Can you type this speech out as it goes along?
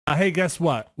Hey, guess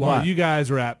what? While you guys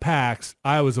were at PAX,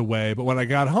 I was away, but when I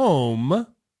got home,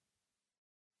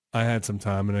 I had some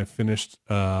time and I finished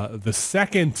the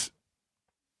second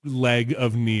leg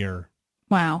of Nier.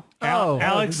 Wow.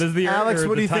 Alex, what do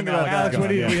you think about that? Alex,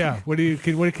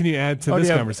 what can you add to this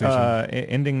conversation?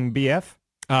 Ending BF?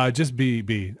 Just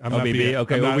B. I'm not BB.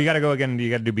 Okay, well, we got to go again. You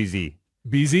got to do BZ.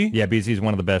 BZ? Yeah, BZ is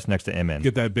one of the best next to MN.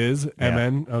 Get that biz? Yeah.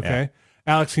 MN? Okay.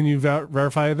 Yeah. Alex, can you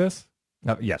verify this?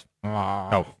 Yes.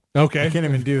 Oh. Okay. I can't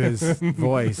even do his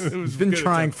voice. He's been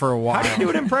trying for a while. How do you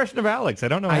do an impression of Alex? I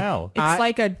don't know how. It's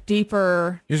like a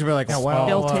deeper. Usually be like,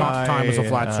 Built-in. time is a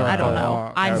flat circle. I don't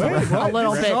know. I'm a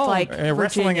little bit like wrestling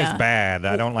Virginia. is bad.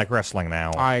 I don't like wrestling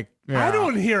now. I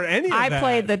don't hear any of that. I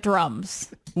play the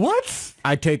drums. What?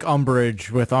 I take umbrage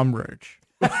with umbrage.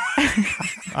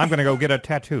 I'm going to go get a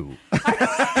tattoo.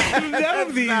 None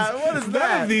of these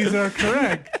are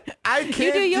correct. I can't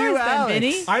You do yours then, Alex.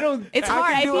 Vinny. I don't. It's I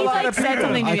hard. can If do a you lot like of said people.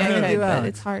 something to me, I I can't could, do but Alex.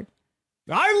 it's hard.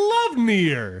 I love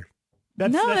Nier.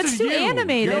 That's too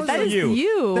animated. That is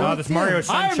you. Oh, this Mario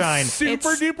Sunshine. I'm super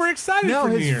duper excited No, for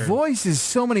his Nier. voice is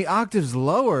so many octaves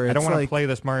lower. I don't It's want to like, play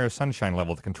this Mario Sunshine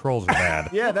level. The controls are bad.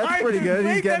 Yeah, that's pretty good.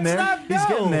 He's getting there. He's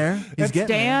getting there. He's getting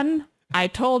there. Dan, I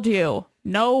told you,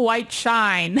 no white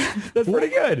shine. That's pretty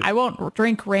good. I won't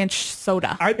drink ranch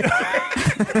soda. Why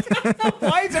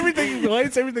is everything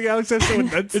Alex says so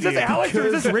enunciated? Is this Alex or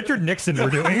is this Richard Nixon we're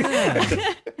doing?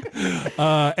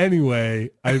 Anyway,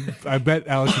 I bet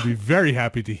Alex would be very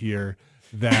happy to hear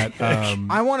that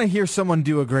I want to hear someone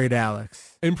do a great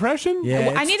Alex. impression.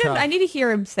 Yeah, I need to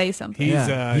hear him say something. He's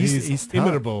tough.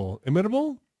 imitable.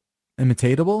 Imitable?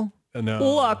 Imitatable?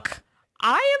 No. Look,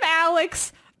 I am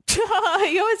Alex. He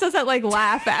always does that like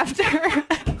laugh after.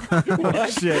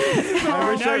 Shit.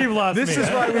 Now you've lost This me. is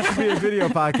why we should be a video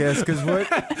podcast, because what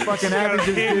fucking Abby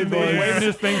just did was waving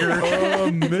his finger.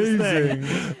 amazing.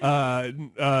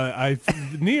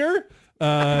 Nier.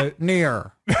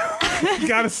 Near.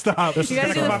 Gotta stop. You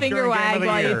gotta do the finger wag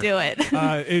while you do it.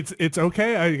 It's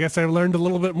okay. I guess I learned a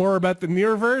little bit more about the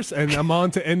Nierverse, and I'm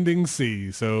on to ending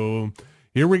C. So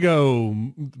here we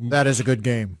go. That is a good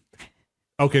game.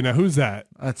 Okay, now who's that?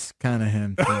 That's kind of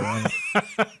him. Too. I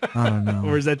don't know.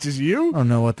 Or is that just you? I don't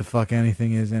know what the fuck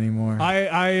anything is anymore.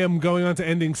 I am going on to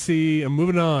ending C. I'm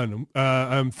moving on.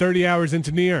 I'm 30 hours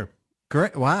into Nier.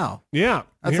 Great. Wow. Yeah.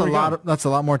 That's here a we lot. go. That's a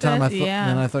lot more time Yeah.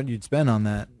 than I thought you'd spend on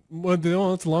that. Well,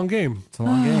 it's a long game. It's a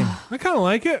long game. I kind of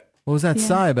like it. What was that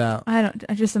sigh about? I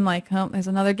just am like, oh, there's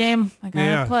another game. I gotta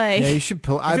Yeah. play. Yeah, you should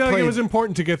play. I feel like it was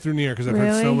important to get through Nier because I've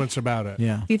heard so Really? much about it.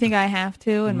 Yeah. Do you think I have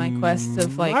to in my quest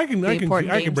of like I can the important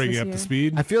bring games you this up to year?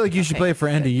 speed. I feel like you should play it for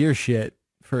end of year shit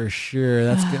for sure.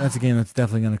 That's a game that's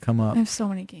definitely going to come up. I have so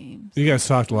many games. You guys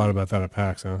talked a lot about that at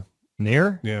PAX, huh?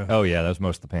 Nier? Yeah. Oh, yeah, that was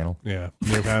most of the panel. Yeah.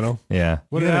 Nier panel. Yeah.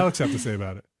 What did Alex have to say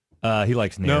about it? He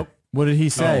likes Nier. Nope. What did he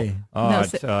say?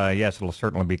 Yes, it'll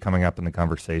certainly be coming up in the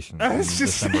conversation in It's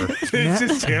just, December. it's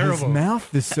just terrible. His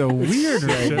mouth is so weird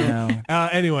right now.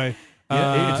 Anyway.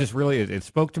 Yeah, it just really it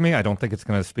spoke to me. I don't think it's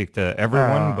going to speak to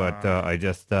everyone, but I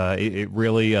just it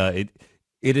really it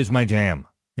is my jam.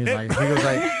 He goes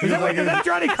like, Is that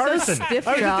Johnny Carson? stiff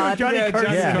I was just doing jawed. Johnny Carson.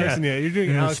 Johnny Yeah. Carson, yeah. You're doing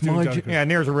Yeah, Alex doing smudge. Johnny Carson. Yeah,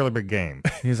 Nier's a really big game.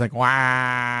 he's like,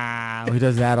 wow. He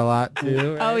does that a lot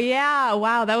too. Oh yeah,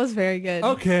 wow, that was very good.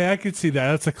 Okay, I could see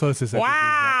that. That's the closest.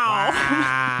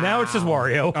 Wow. Now it's just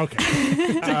Wario.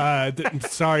 Okay.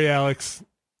 Sorry, Alex.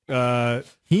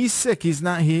 He's sick. He's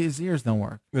not. His ears don't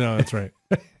work. No, that's right.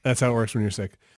 That's how it works when you're sick.